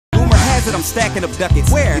has it, I'm stacking up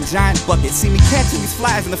ducats. Where? In giant buckets. See me catching these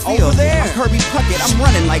flies in the field. Over there. I'm Kirby Puckett. I'm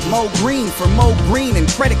running like Mo Green for Mo Green and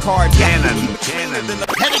credit cards. Cannon.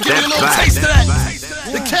 Had to give you a little taste of that.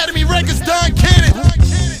 The Academy Records, Don Cannon.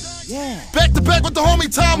 Back to back with the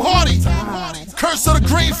homie Tom Hardy. Curse of the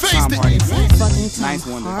green face. Nice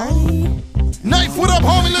one. Knife, what up,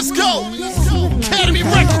 homie? Let's go. Academy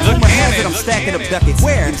Records. Rumor has it, I'm stacking up ducats.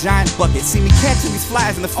 Where? In giant buckets. See me catching these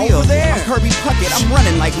flies in the field. Over there. I'm Kirby Puckett. I'm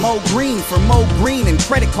running like Mo Green for Mo Green and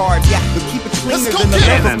credit cards. Yeah, but keep it cleaner than the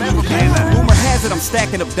level. Rumor has it, I'm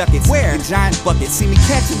stacking up ducats. Where? In giant buckets. See me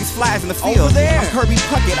catching these flies in the field. Over there. I'm Kirby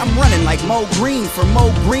Puckett. I'm running like Mo Green for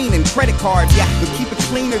Mo Green and credit cards. Yeah, but keep it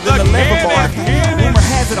cleaner than the level bar. Rumor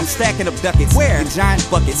has it, I'm stacking up ducats. Where? In giant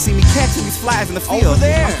buckets. See me catching these flies in the field. Over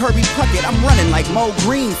there. I'm Kirby Puckett. I'm running like Mo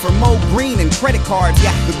Green for Mo Green and credit cards.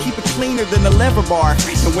 Yeah, but keep it cleaner than the lever bar.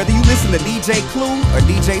 And whether you listen to DJ Clue or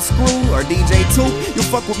DJ Screw or DJ Toop, you'll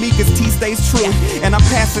fuck with me cause T stays true. And I'm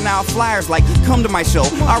passing out flyers like come to my show.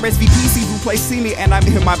 RSVPC who play see me and I'm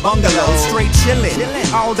in my bungalow straight chillin'.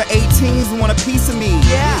 All the 18s want a piece of me.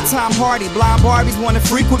 Tom Hardy, blonde Barbies wanna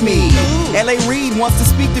freak with me. L.A. Reid wants to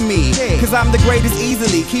speak to me cause I'm the greatest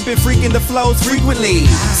easily, keeping freaking the flows frequently.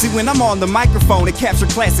 See when I'm on the microphone it capture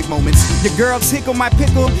classic moments. Your girl tickle my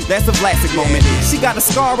pickle, that's a classic moment. She got a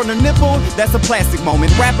scar on her nipple, that's a plastic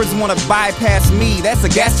moment. Rappers wanna bypass me, that's a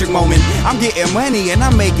gastric moment. I'm getting money and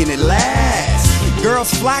I'm making it last.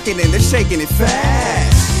 Girls flocking and they're shaking it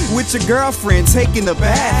fast. With your girlfriend taking a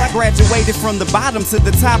bath. I graduated from the bottom to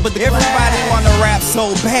the top of the class. Everybody wanna rap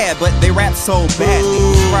so bad, but they rap so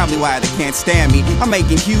badly. That's probably why they can't stand me. I'm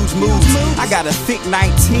making huge moves. I got a thick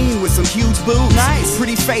 19 with some huge boobs. Nice.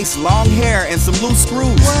 Pretty face, long hair, and some loose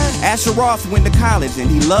screws. Asher Roth went to college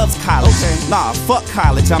and he loves college. Nah, fuck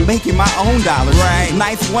college, I'm making my own dollars.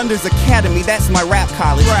 Ninth Wonders Academy, that's my rap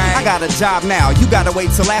college. I got a job now, you gotta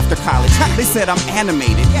wait till after college. They said I'm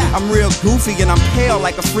animated. I'm real goofy and I'm pale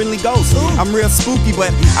like a friendly ghost. I'm real spooky,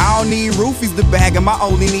 but I don't need roofies to bag them, I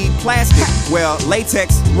only need plastic. Well,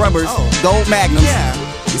 latex, rubbers, gold magnums.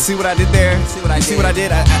 You see what I did there? You see what I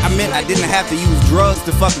did? I meant I didn't have to use drugs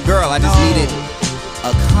to fuck a girl, I just needed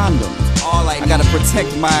a condom. I gotta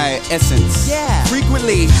protect my essence.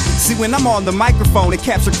 Frequently, see when I'm on the microphone, it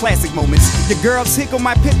capture classic moments. Your girl tickle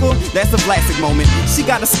my pickle, that's a classic moment. She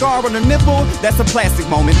got a scar on her nipple, that's a plastic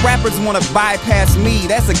moment. Rappers wanna bypass me,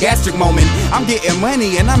 that's a gastric moment. I'm getting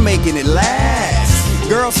money and I'm making it last.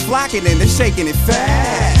 Girls flocking and they're shaking it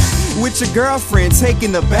fast. With your girlfriend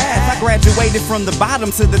taking a bath. I graduated from the bottom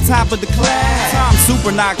to the top of the class. I'm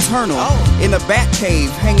super nocturnal in a bat cave,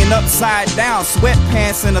 hanging upside down,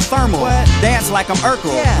 sweatpants and a thermal. Dance like I'm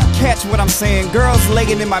Urkel. Catch what I'm saying? Girls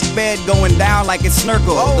laying in my bed going down like it's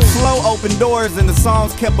Snurkle. The flow opened doors and the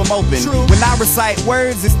songs kept them open. When I recite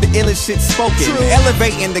words, it's the illest shit spoken.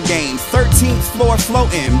 Elevating the game, 13th floor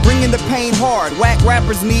floating, bringing the pain hard. Whack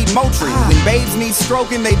rappers need Motrin. When babes need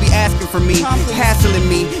stroking, they be asking for me, hassling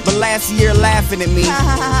me. But last year laughing at me.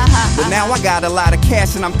 But now I got a lot of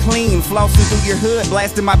cash and I'm clean, flossing through your hood,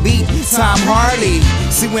 blasting my beat. Tom Hardy.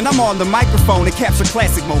 See when I'm on the microphone, it capture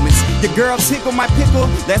classic moments. Your girl tickle my pickle,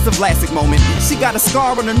 that's a classic moment. She got a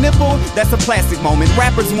scar on her nipple, that's a plastic moment.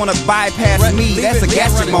 Rappers wanna bypass me, that's a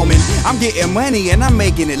gastric moment. I'm getting money and I'm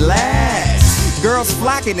making it last. Girls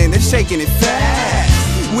flocking and they're shaking it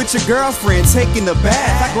fast. With your girlfriend taking a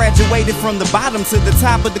bath. I graduated from the bottom to the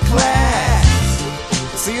top of the class.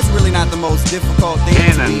 See, it's really not the most difficult thing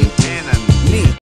to be me.